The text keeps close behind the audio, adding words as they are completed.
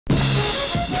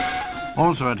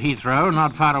Also at Heathrow,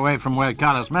 not far away from where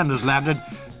Carlos Mendes landed,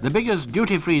 the biggest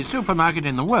duty-free supermarket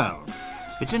in the world.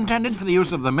 It's intended for the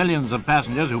use of the millions of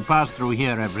passengers who pass through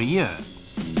here every year.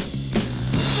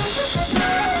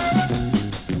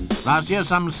 Last year,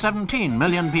 some 17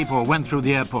 million people went through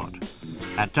the airport.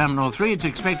 At Terminal 3, it's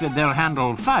expected they'll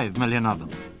handle 5 million of them.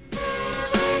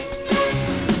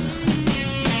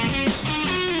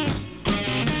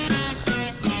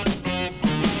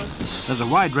 There's a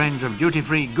wide range of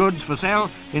duty-free goods for sale,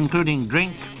 including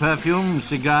drink, perfume,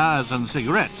 cigars and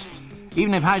cigarettes.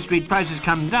 Even if high street prices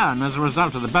come down as a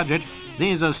result of the budget,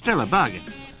 these are still a bargain.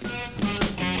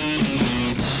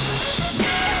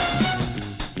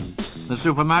 The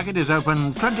supermarket is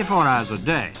open 24 hours a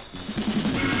day.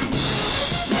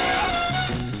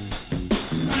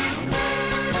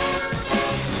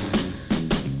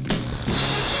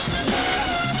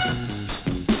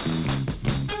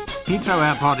 Heathrow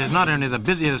Airport is not only the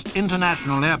busiest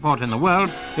international airport in the world,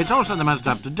 it's also the most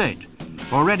up-to-date.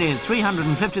 Already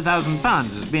 £350,000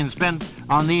 has been spent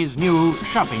on these new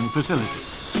shopping facilities.